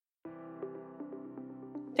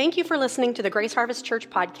Thank you for listening to the Grace Harvest Church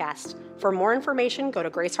podcast. For more information, go to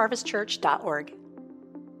graceharvestchurch.org.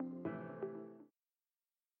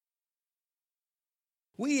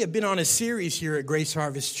 We have been on a series here at Grace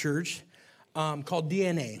Harvest Church called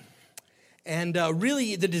DNA. And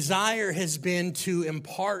really the desire has been to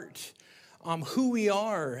impart who we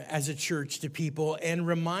are as a church to people and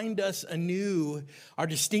remind us anew our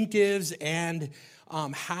distinctives and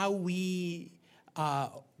how we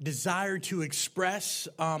desire to express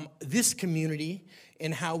this community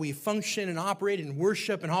and how we function and operate and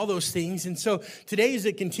worship and all those things. And so today is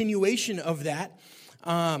a continuation of that.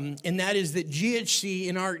 And that is that GHC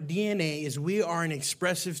in our DNA is we are an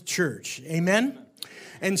expressive church. Amen?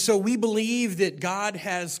 And so we believe that God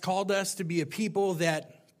has called us to be a people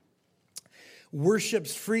that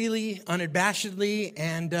worships freely, unabashedly,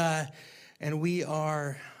 and we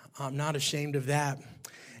are not ashamed of that.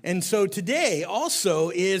 And so today also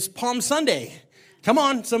is Palm Sunday. Come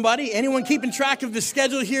on, somebody. Anyone keeping track of the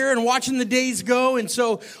schedule here and watching the days go? And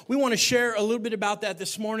so we want to share a little bit about that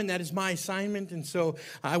this morning. That is my assignment, and so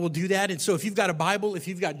I will do that. And so if you've got a Bible, if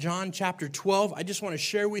you've got John chapter 12, I just want to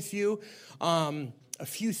share with you a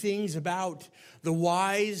few things about the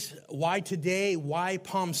whys, why today, why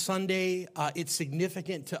Palm Sunday. It's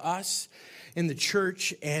significant to us in the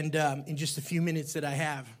church, and in just a few minutes that I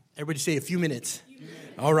have. Everybody say a few minutes.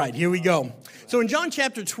 All right, here we go. So in John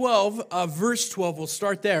chapter 12, verse 12, we'll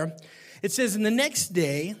start there. It says, "And the next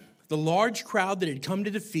day, the large crowd that had come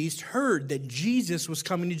to the feast heard that Jesus was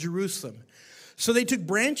coming to Jerusalem. So they took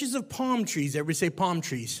branches of palm trees," everybody say palm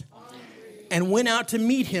trees, "and went out to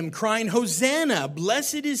meet him, crying, 'Hosanna,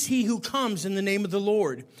 blessed is he who comes in the name of the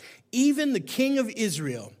Lord, even the King of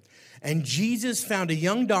Israel.' And Jesus found a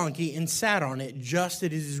young donkey and sat on it, just as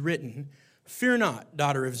it is written, 'Fear not,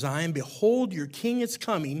 daughter of Zion, behold, your king is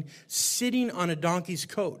coming, sitting on a donkey's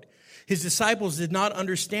coat.' His disciples did not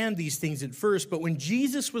understand these things at first, but when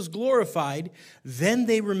Jesus was glorified, then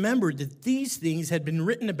they remembered that these things had been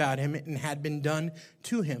written about him and had been done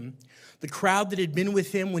to him. The crowd that had been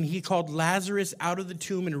with him when he called Lazarus out of the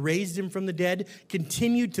tomb and raised him from the dead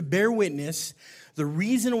continued to bear witness. The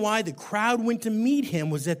reason why the crowd went to meet him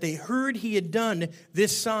was that they heard he had done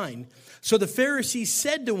this sign. So the Pharisees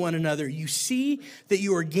said to one another, 'You see that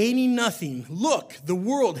you are gaining nothing. Look, the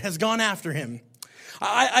world has gone after him.'"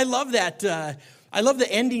 I love that. I love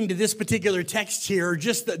the ending to this particular text here,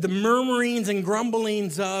 just the murmurings and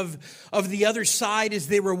grumblings of the other side as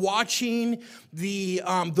they were watching the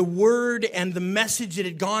word and the message that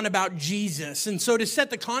had gone about Jesus. And so to set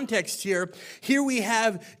the context here we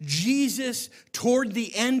have Jesus toward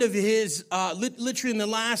the end of his, literally in the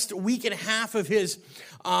last week and a half of his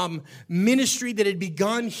ministry that had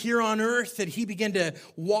begun here on earth, that he began to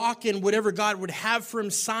walk in whatever God would have for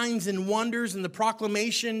him, signs and wonders, and the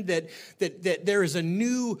proclamation that there is a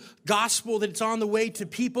new gospel that's on the way to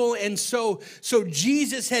people. And so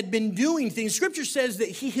Jesus had been doing things. Scripture says that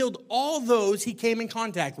he healed all those he came in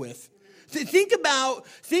contact with. Think about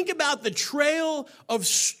the trail of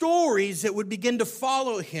stories that would begin to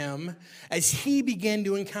follow him as he began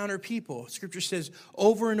to encounter people. Scripture says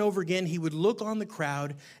over and over again, he would look on the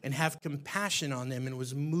crowd and have compassion on them and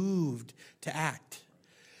was moved to act.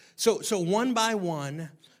 So one by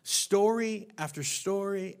one, story after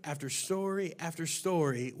story after story after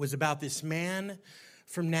story was about this man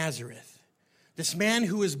from Nazareth. This man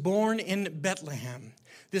who was born in Bethlehem.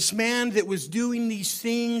 This man that was doing these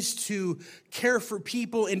things to care for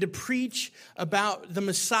people and to preach about the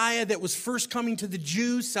Messiah that was first coming to the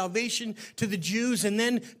Jews, salvation to the Jews, and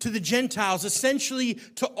then to the Gentiles, essentially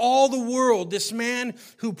to all the world. This man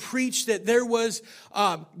who preached that there was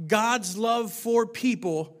God's love for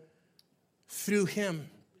people through him.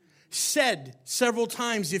 Said several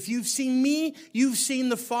times, "If you've seen me, you've seen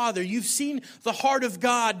the Father. You've seen the heart of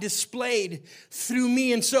God displayed through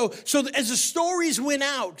me." And so as the stories went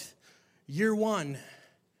out, year 1,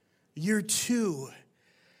 year 2,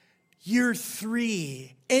 year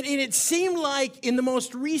 3, and it seemed like in the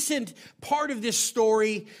most recent part of this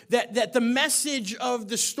story that the message of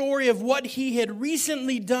the story of what he had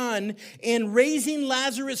recently done in raising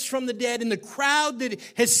Lazarus from the dead, and the crowd that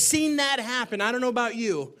has seen that happen. I don't know about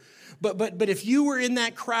you. But if you were in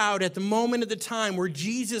that crowd at the moment of the time where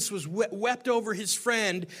Jesus was wept over his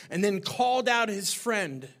friend and then called out his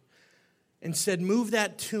friend and said, "Move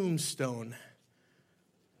that tombstone,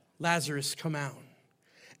 Lazarus, come out."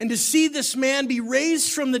 And to see this man be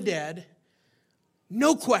raised from the dead,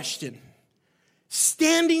 no question,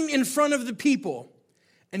 standing in front of the people,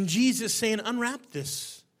 and Jesus saying, "Unwrap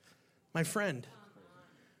this, my friend,"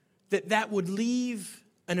 that would leave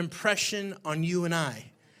an impression on you and I.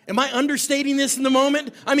 Am I understating this in the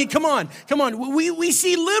moment? I mean, come on. We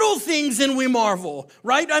see little things and we marvel,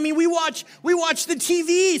 right? I mean, we watch the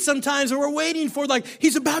TV sometimes and we're waiting for, like,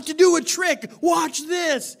 he's about to do a trick. Watch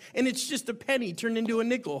this. And it's just a penny turned into a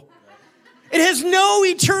nickel. It has no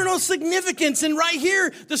eternal significance. And right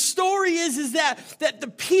here, the story is that the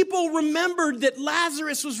people remembered that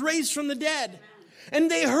Lazarus was raised from the dead.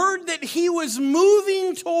 And they heard that he was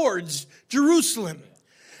moving towards Jerusalem.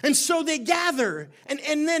 And so they gather,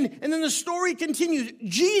 and then the story continues.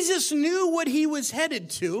 Jesus knew what he was headed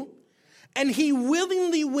to, and he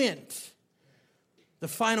willingly went the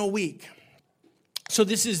final week. So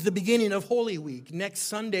this is the beginning of Holy Week. Next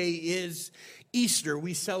Sunday is Easter.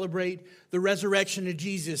 We celebrate the resurrection of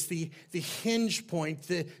Jesus, the hinge point,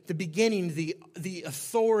 the beginning, the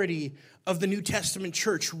authority of the New Testament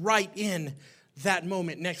church right in that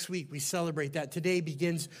moment. Next week, we celebrate that. Today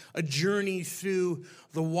begins a journey through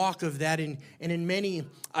the walk of that. And in many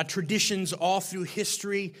traditions all through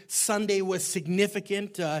history, Sunday was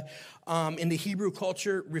significant. In the Hebrew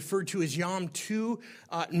culture, referred to as Yom Tu,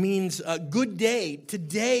 means good day.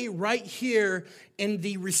 Today, right here in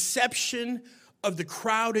the reception of the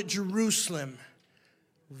crowd at Jerusalem,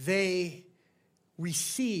 they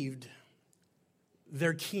received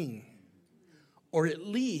their king. Or at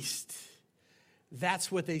least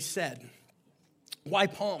that's what they said. Why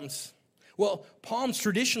palms? Well, palms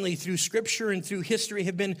traditionally through scripture and through history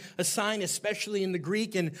have been a sign, especially in the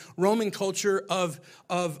Greek and Roman culture, of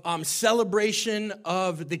celebration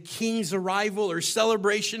of the king's arrival, or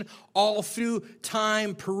celebration all through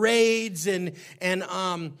time, parades and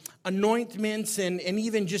anointments and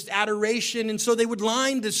even just adoration. And so they would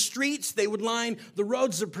line the streets, they would line the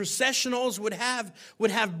roads. The processionals would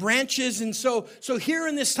have branches. And so here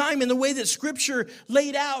in this time, in the way that scripture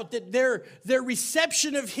laid out, that their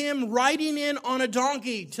reception of him riding in on a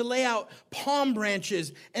donkey to lay out palm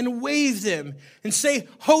branches and wave them and say,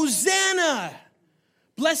 Hosanna!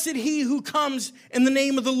 Blessed he who comes in the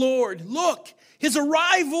name of the Lord. Look, his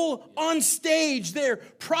arrival on stage, their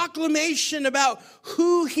proclamation about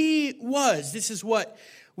who he was. This is what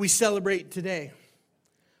we celebrate today.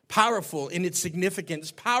 Powerful in its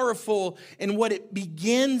significance, powerful in what it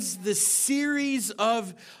begins the series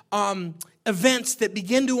of events that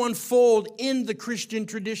begin to unfold in the Christian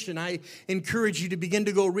tradition. I encourage you to begin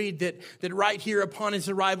to go read that right here upon his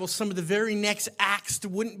arrival, some of the very next acts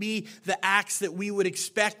wouldn't be the acts that we would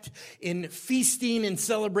expect in feasting and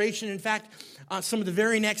celebration. In fact, some of the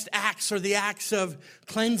very next acts are the acts of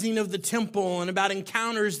cleansing of the temple and about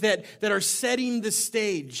encounters that are setting the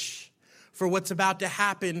stage for what's about to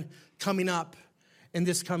happen coming up in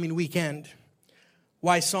this coming weekend.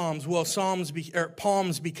 Why Psalms? Well,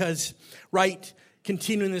 palms, because right,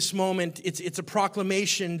 continuing this moment, it's a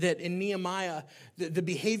proclamation that in Nehemiah, the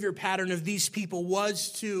behavior pattern of these people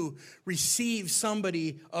was to receive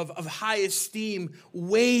somebody of high esteem,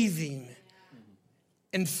 waving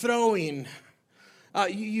and throwing.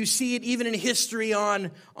 You see it even in history on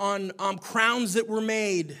crowns that were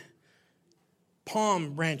made,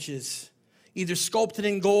 palm branches, either sculpted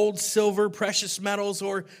in gold, silver, precious metals,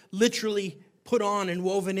 or literally put on and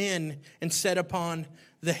woven in and set upon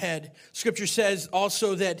the head. Scripture says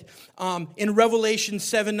also that in Revelation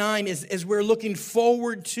 7:9, as we're looking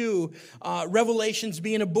forward to Revelations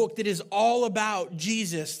being a book that is all about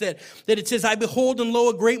Jesus, that it says, I behold and lo,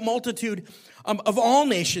 a great multitude of all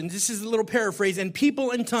nations. This is a little paraphrase. And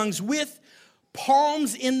people in tongues with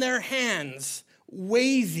palms in their hands,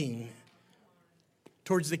 waving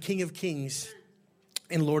towards the King of Kings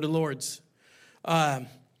and Lord of Lords.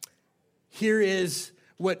 Here is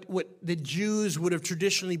what the Jews would have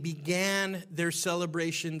traditionally began their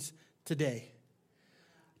celebrations today.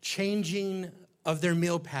 Changing of their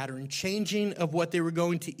meal pattern, changing of what they were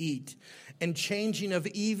going to eat, and changing of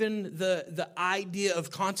even the idea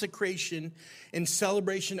of consecration and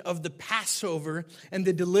celebration of the Passover and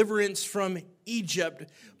the deliverance from Egypt.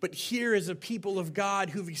 But here as a people of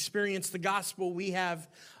God who've experienced the gospel, we have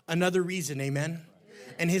another reason, amen?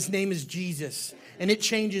 And his name is Jesus. And it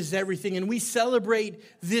changes everything. And we celebrate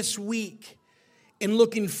this week in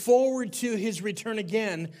looking forward to his return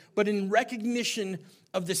again, but in recognition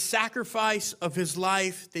of the sacrifice of his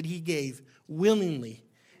life that he gave willingly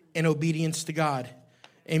in obedience to God.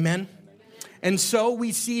 Amen? And so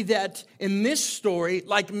we see that in this story,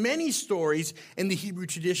 like many stories in the Hebrew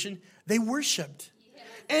tradition, they worshiped.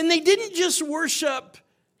 And they didn't just worship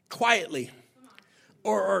quietly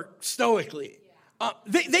or stoically.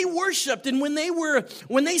 They worshiped, and when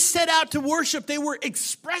they set out to worship, they were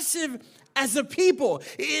expressive as a people.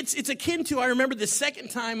 It's akin to, I remember the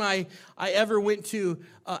second time I ever went to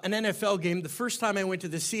an NFL game, the first time I went to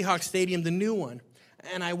the Seahawks Stadium, the new one.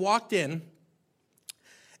 And I walked in,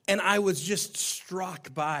 and I was just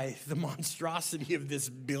struck by the monstrosity of this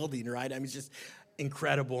building, right? I mean, it's just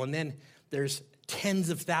incredible. And then there's tens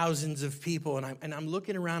of thousands of people, and I'm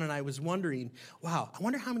looking around, and I was wondering, wow, I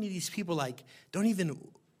wonder how many of these people, like, don't even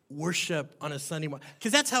worship on a Sunday morning.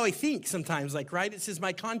 Because that's how I think sometimes, like, right? This is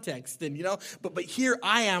my context, and, but here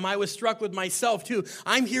I was struck with myself, too.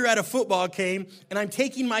 I'm here at a football game, and I'm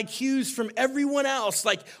taking my cues from everyone else,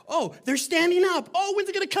 like, oh, they're standing up. Oh, when's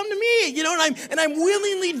it going to come to me? And I'm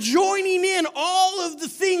willingly joining in all of the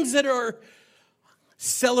things that are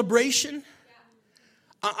celebration.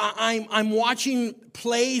 I'm watching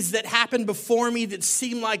plays that happen before me that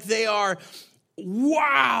seem like they are,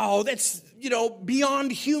 wow, that's,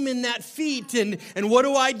 beyond human, that feat. And what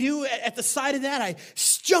do? At the side of that, I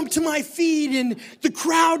jump to my feet, and the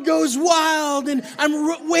crowd goes wild, and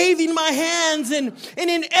I'm waving my hands. And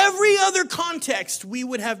in every other context, we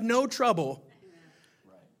would have no trouble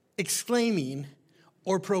exclaiming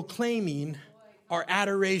or proclaiming our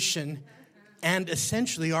adoration and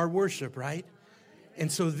essentially our worship, right?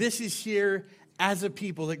 And so this is here as a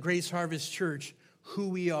people at Grace Harvest Church, who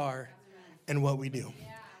we are and what we do.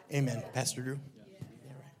 Amen. Pastor Drew?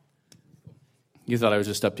 You thought I was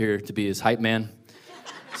just up here to be his hype man?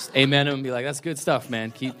 Just amen him and be like, that's good stuff,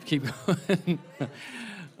 man. Keep going.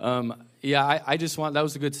 I just that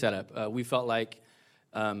was a good setup. We felt like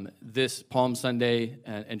this Palm Sunday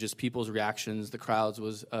and just people's reactions, the crowds,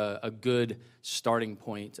 was a good starting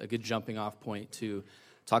point, a good jumping off point to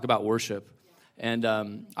talk about worship. And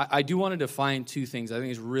I do want to define two things. I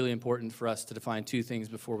think it's really important for us to define two things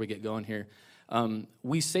before we get going here.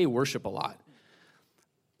 We say worship a lot,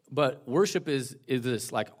 but worship is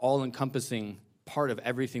this like all-encompassing part of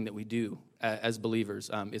everything that we do as believers.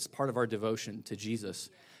 It's part of our devotion to Jesus.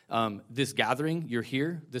 This gathering, you're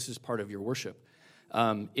here, this is part of your worship.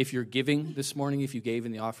 If you're giving this morning, if you gave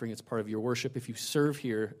in the offering, it's part of your worship. If you serve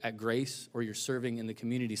here at Grace or you're serving in the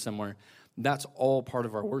community somewhere, that's all part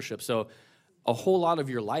of our worship. So a whole lot of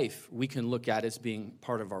your life we can look at as being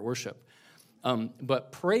part of our worship.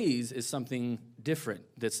 But praise is something different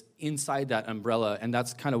that's inside that umbrella, and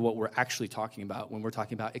that's kind of what we're actually talking about when we're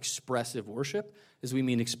talking about expressive worship, is we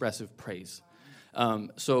mean expressive praise.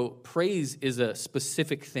 So praise is a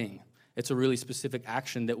specific thing. It's a really specific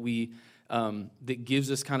action that that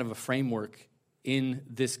gives us kind of a framework in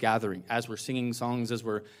this gathering as we're singing songs, as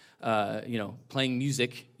we're playing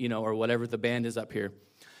music, or whatever the band is up here.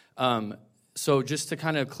 So just to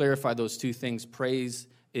kind of clarify those two things, praise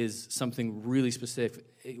is something really specific.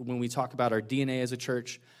 When we talk about our DNA as a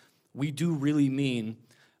church, we do really mean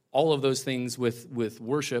all of those things with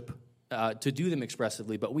worship to do them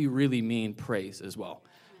expressively, but we really mean praise as well.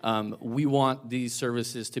 We want these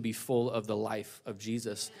services to be full of the life of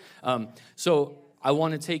Jesus. So I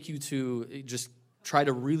want to take you to just try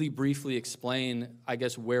to really briefly explain, I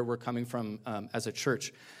guess, where we're coming from as a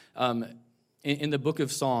church. In the book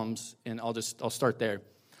of Psalms, and I'll start there.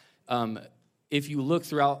 If you look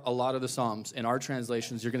throughout a lot of the Psalms, in our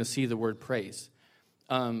translations, you're going to see the word praise.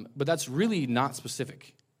 But that's really not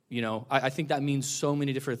specific. I think that means so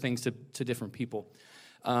many different things to different people.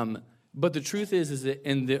 But the truth is that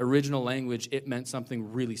in the original language, it meant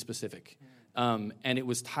something really specific. And it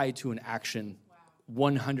was tied to an action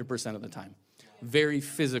 100% of the time. Very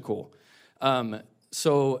physical.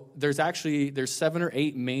 So there's 7 or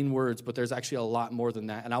 8 main words, but there's actually a lot more than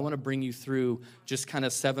that. And I want to bring you through just kind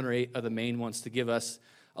of 7 or 8 of the main ones to give us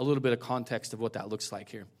a little bit of context of what that looks like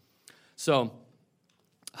here. So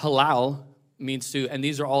halal means to, and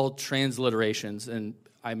these are all transliterations, and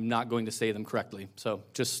I'm not going to say them correctly. So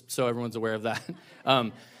just so everyone's aware of that.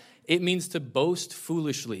 It means to boast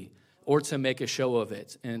foolishly or to make a show of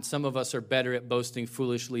it. And some of us are better at boasting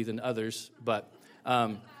foolishly than others, but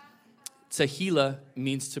Tehillah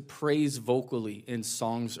means to praise vocally in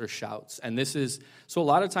songs or shouts. And so a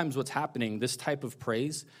lot of times what's happening, this type of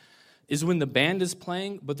praise, is when the band is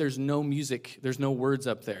playing, but there's no music, there's no words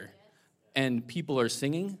up there, and people are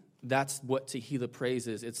singing. That's what Tehillah praise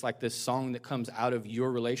is. It's like this song that comes out of your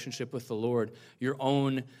relationship with the Lord, your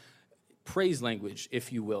own praise language,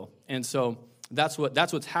 if you will. And so that's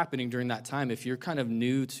what's happening during that time. If you're kind of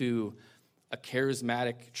new to a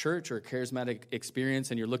charismatic church or a charismatic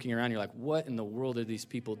experience and you're looking around, you're like, what in the world are these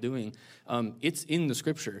people doing? It's in the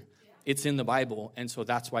scripture. It's in the Bible, and so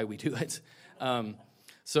that's why we do it.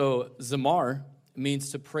 So Zamar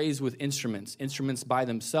means to praise with instruments by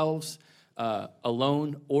themselves,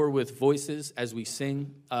 alone, or with voices as we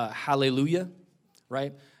sing. Hallelujah,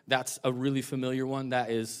 right? That's a really familiar one that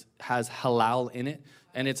has halal in it,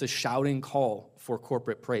 and it's a shouting call for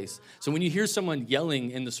corporate praise. So when you hear someone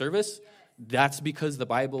yelling in the service, That's because the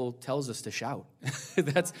Bible tells us to shout.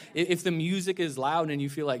 That's if the music is loud and you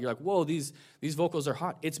feel like you're like, whoa, these vocals are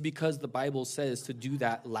hot. It's because the Bible says to do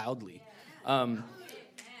that loudly.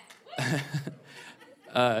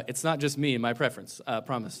 It's not just me, my preference,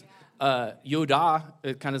 promise. Yoda,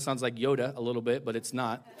 it kind of sounds like Yoda a little bit, but it's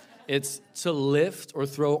not. It's to lift or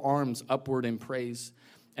throw arms upward in praise.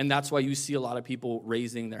 And that's why you see a lot of people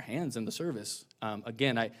raising their hands in the service.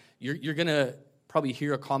 Again, you're going to probably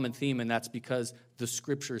hear a common theme, and that's because the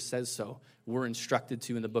scripture says so. We're instructed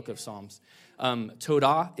to in the book of Psalms.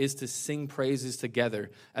 Todah is to sing praises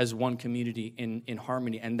together as one community in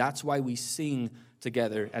harmony. And that's why we sing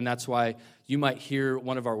together. And that's why you might hear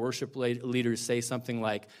one of our worship leaders say something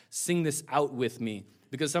like, sing this out with me.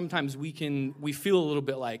 Because sometimes we feel a little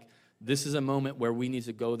bit like this is a moment where we need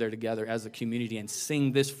to go there together as a community and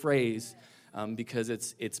sing this phrase because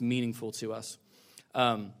it's meaningful to us.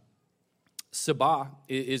 Sabah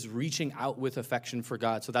is reaching out with affection for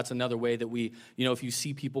God. So that's another way that we, if you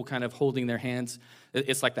see people kind of holding their hands,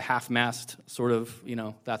 it's like the half-mast sort of,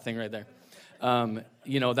 that thing right there.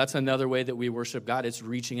 That's another way that we worship God. It's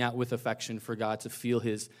reaching out with affection for God to feel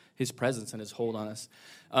his presence and his hold on us.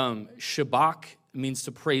 Shabach means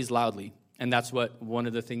to praise loudly. And that's one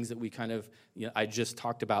of the things that we kind of, I just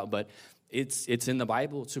talked about. But it's in the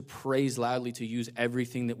Bible to praise loudly, to use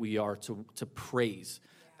everything that we are to praise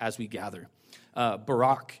as we gather.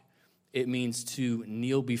 Barak, it means to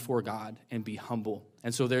kneel before God and be humble.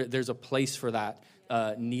 And so there's a place for that,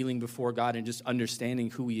 kneeling before God and just understanding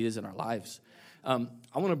who he is in our lives. I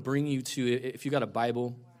want to bring you to, if you got a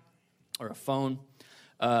Bible or a phone,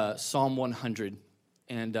 Psalm 100.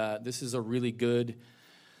 And this is a really good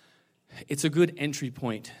entry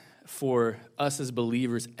point for us as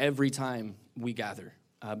believers every time we gather,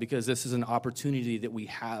 because this is an opportunity that we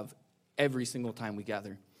have every single time we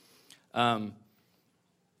gather. And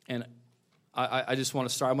I just want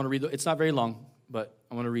to start. I'm going to read. It's not very long, but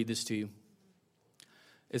I want to read this to you.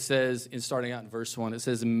 It says, starting out in verse 1, it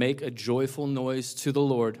says, make a joyful noise to the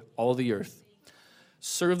Lord, all the earth.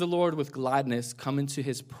 Serve the Lord with gladness. Come into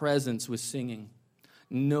his presence with singing.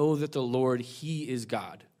 Know that the Lord, he is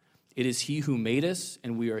God. It is he who made us,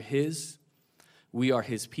 and we are his. We are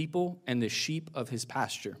his people and the sheep of his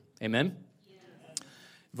pasture. Amen? Yes.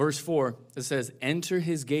 Verse 4, it says, enter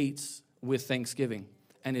his gates with thanksgiving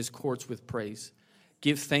and his courts with praise.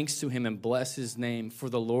 Give thanks to him and bless his name, for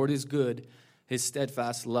the Lord is good. His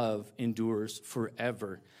steadfast love endures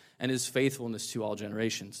forever, and his faithfulness to all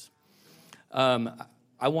generations. I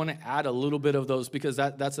want to add a little bit of those, because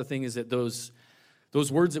that's the thing, is that those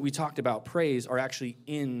words that we talked about, praise, are actually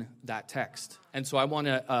in that text. And so I want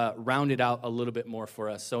to round it out a little bit more for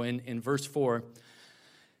us. So in verse 4,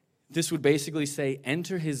 this would basically say,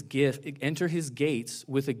 enter his gates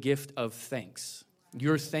with a gift of thanks.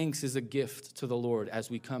 Your thanks is a gift to the Lord as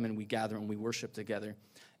we come and we gather and we worship together.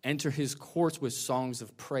 Enter his courts with songs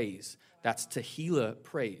of praise. That's Tehillah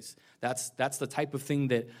praise. That's the type of thing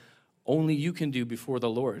that only you can do before the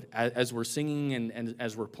Lord. As we're singing and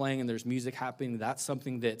as we're playing and there's music happening, that's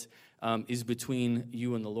something that is between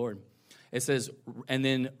you and the Lord. It says, and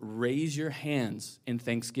then raise your hands in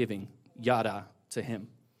thanksgiving, yada, to him.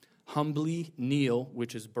 Humbly kneel,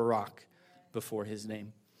 which is Barak, before his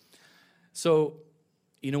name. So,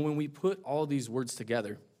 when we put all these words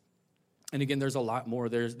together, and again, there's a lot more.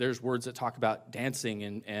 There's words that talk about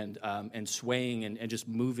dancing and swaying and just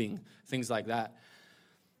moving, things like that.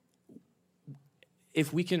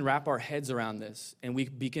 If we can wrap our heads around this and we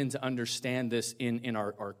begin to understand this in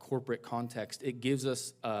our corporate context, it gives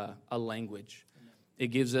us a language. It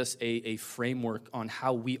gives us a framework on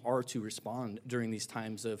how we are to respond during these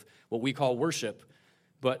times of what we call worship,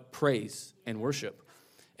 but praise and worship.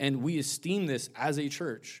 And we esteem this as a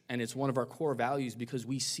church, and it's one of our core values because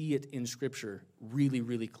we see it in Scripture really,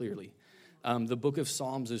 really clearly. The book of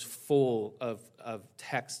Psalms is full of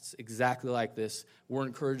texts exactly like this. We're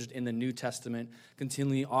encouraged in the New Testament,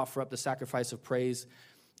 continually offer up the sacrifice of praise,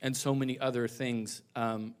 and so many other things.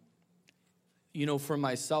 For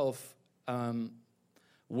myself,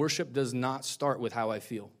 worship does not start with how I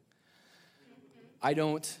feel.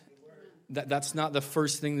 That's not the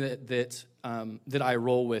first thing that I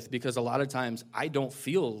roll with, because a lot of times I don't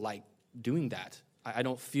feel like doing that. I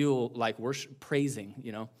don't feel like praising,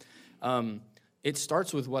 It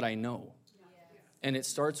starts with what I know. And it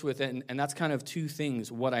starts with, and that's kind of two things.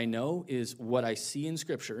 What I know is what I see in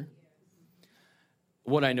Scripture,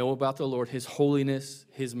 what I know about the Lord, his holiness,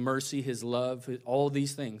 his mercy, his love, all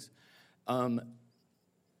these things. And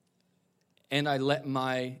I let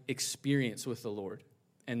my experience with the Lord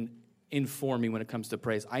and inform me when it comes to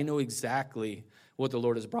praise. I know exactly what the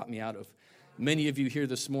Lord has brought me out of. many of you here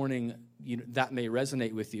this morning, that may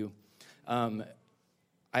resonate with you.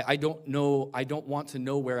 I don't know. I don't want to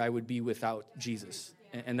know where I would be without Jesus,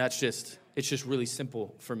 and it's just really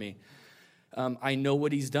simple for me. I know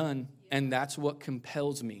what he's done, and that's what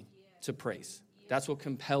compels me to praise. That's what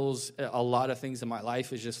compels a lot of things in my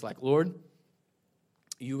life, is just like, Lord,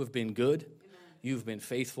 you have been good. You've been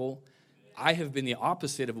faithful. I have been the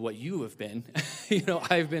opposite of what you have been.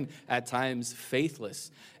 I've been at times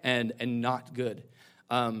faithless and not good.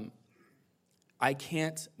 I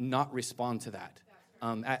can't not respond to that.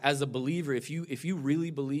 As a believer, if you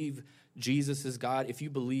really believe Jesus is God, if you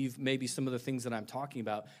believe maybe some of the things that I'm talking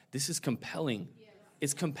about, this is compelling.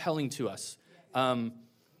 It's compelling to us. I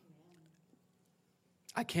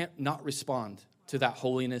can't not respond to that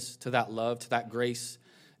holiness, to that love, to that grace,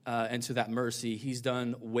 and to that mercy. He's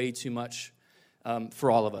done way too much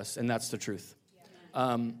for all of us, and that's the truth.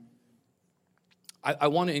 I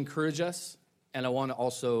want to encourage us, and I want to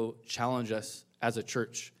also challenge us as a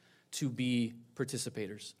church to be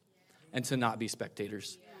participators and to not be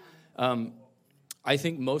spectators. I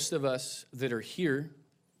think most of us that are here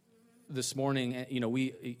this morning,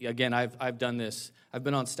 I've done this. I've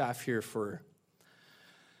been on staff here for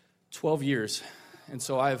 12 years, and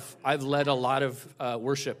so I've led a lot of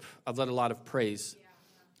worship. I've led a lot of praise,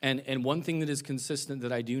 and one thing that is consistent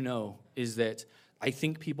that I do know is that I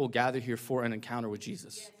think people gather here for an encounter with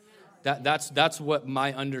Jesus. That's what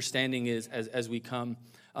my understanding is as we come.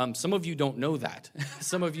 Some of you don't know that.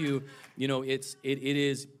 Some of you, it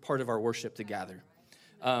is part of our worship to gather.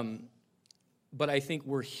 But I think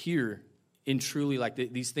we're here in truly like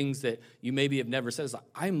these things that you maybe have never said. Is like,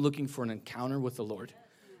 I'm looking for an encounter with the Lord.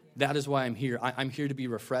 That is why I'm here. I'm here to be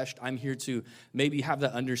refreshed. I'm here to maybe have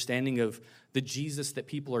that understanding of the Jesus that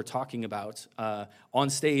people are talking about on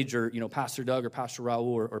stage, or Pastor Doug or Pastor Raul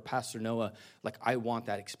or Pastor Noah. Like, I want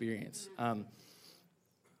that experience.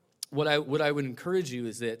 What I would encourage you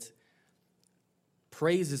is that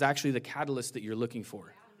praise is actually the catalyst that you're looking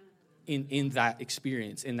for in that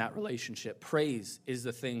experience, in that relationship. Praise is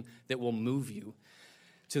the thing that will move you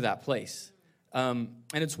to that place. And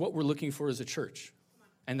it's what we're looking for as a church.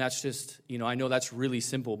 And that's just, I know that's really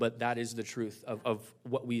simple, but that is the truth of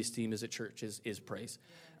what we esteem as a church is praise.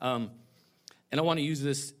 And I want to use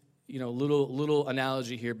this, little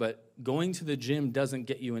analogy here, but going to the gym doesn't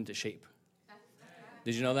get you into shape.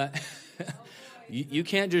 Did you know that? You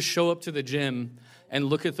can't just show up to the gym and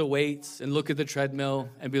look at the weights and look at the treadmill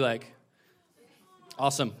and be like,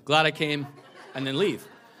 awesome, glad I came, and then leave.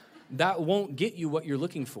 That won't get you what you're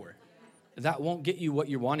looking for. That won't get you what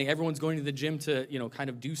you're wanting. Everyone's going to the gym to, kind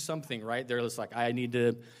of do something, right? They're just like, I need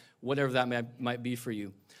to, whatever that might be for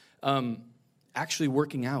you. Actually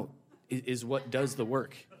working out is what does the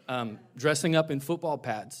work. Dressing up in football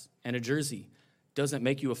pads and a jersey doesn't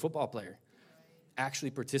make you a football player.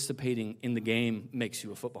 Actually participating in the game makes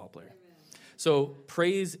you a football player. So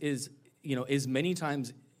praise is many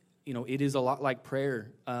times, it is a lot like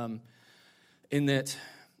prayer, in that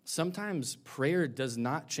sometimes prayer does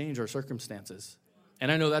not change our circumstances.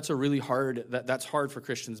 And I know that's that's hard for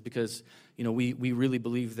Christians because, we really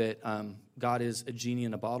believe that God is a genie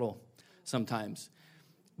in a bottle sometimes.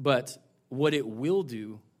 But what it will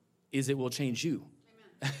do is it will change you.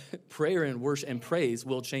 Prayer and worship and praise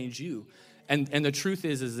will change you. And the truth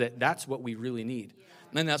is that that's what we really need.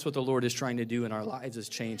 And that's what the Lord is trying to do in our lives, is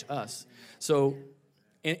change us. So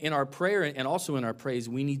in our prayer and also in our praise,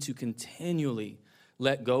 we need to continually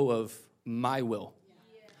let go of my will.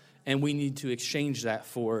 And we need to exchange that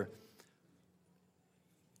for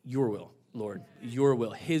your will, Lord, your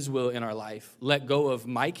will, his will in our life. Let go of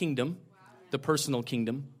my kingdom, the personal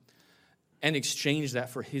kingdom, and exchange that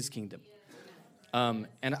for his kingdom. And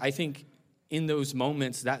I think in those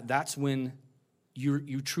moments, that's when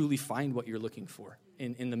you truly find what you're looking for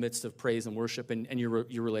in the midst of praise and worship and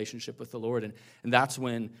your relationship with the Lord. And that's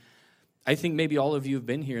when I think maybe all of you have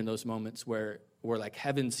been here in those moments where like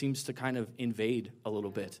heaven seems to kind of invade a little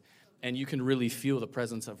bit, and you can really feel the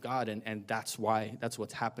presence of God, and that's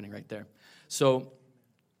what's happening right there. So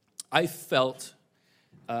I felt,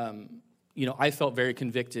 very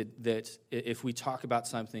convicted that if we talk about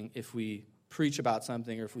something, if we preach about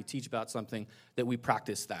something, or if we teach about something, that we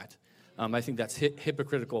practice that. I think that's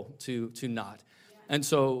hypocritical to not. And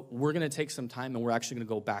so we're going to take some time, and we're actually going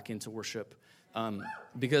to go back into worship,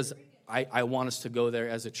 because I want us to go there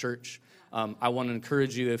as a church. I want to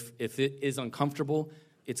encourage you, if it is uncomfortable,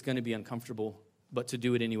 it's going to be uncomfortable, but to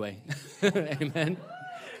do it anyway. Amen? Amen.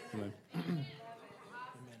 Amen.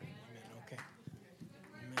 Okay.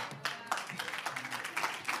 Amen.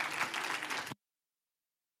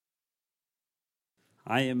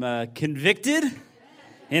 I am convicted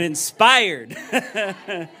and inspired.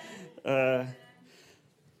 I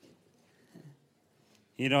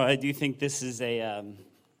do think this is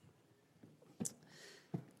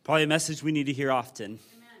probably a message we need to hear often.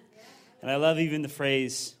 And I love even the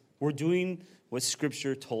phrase, we're doing what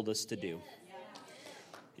Scripture told us to do.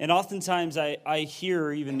 And oftentimes I hear,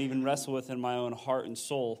 or even wrestle with in my own heart and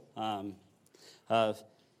soul, of,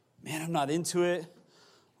 man, I'm not into it,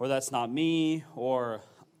 or that's not me, or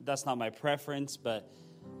that's not my preference. But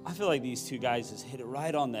I feel like these two guys just hit it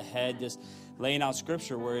right on the head, just laying out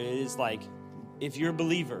Scripture where it is like, if you're a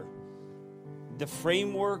believer, the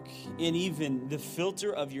framework and even the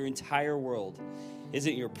filter of your entire world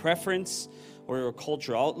isn't your preference or your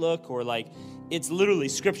cultural outlook, or like, it's literally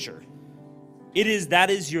Scripture. That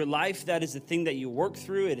is your life. That is the thing that you work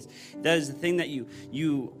through. That is the thing that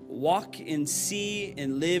you walk and see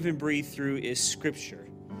and live and breathe through is Scripture.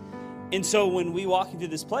 And so when we walk into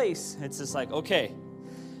this place, it's just like, okay,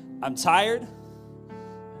 I'm tired.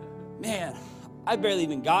 Man, I barely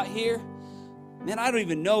even got here. Man, I don't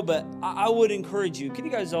even know, but I would encourage you. Can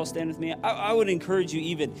you guys all stand with me? I would encourage you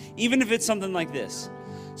even if it's something like this.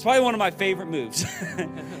 It's probably one of my favorite moves.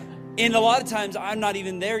 And a lot of times I'm not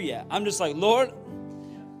even there yet. I'm just like, Lord,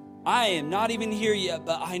 I am not even here yet,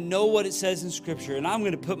 but I know what it says in Scripture, and I'm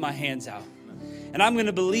going to put my hands out. And I'm going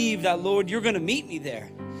to believe that, Lord, you're going to meet me there.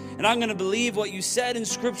 And I'm going to believe what you said in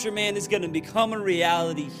Scripture, man, is going to become a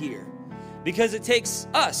reality here. Because it takes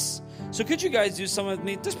us. So could you guys do something with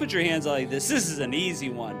me? Just put your hands out like this. This is an easy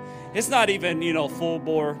one. It's not even, full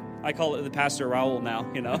bore. I call it the Pastor Raoul now,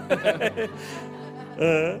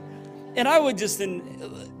 And I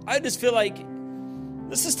just feel like,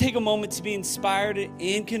 let's just take a moment to be inspired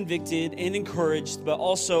and convicted and encouraged, but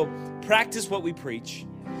also practice what we preach.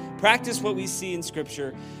 Practice what we see in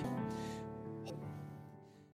Scripture.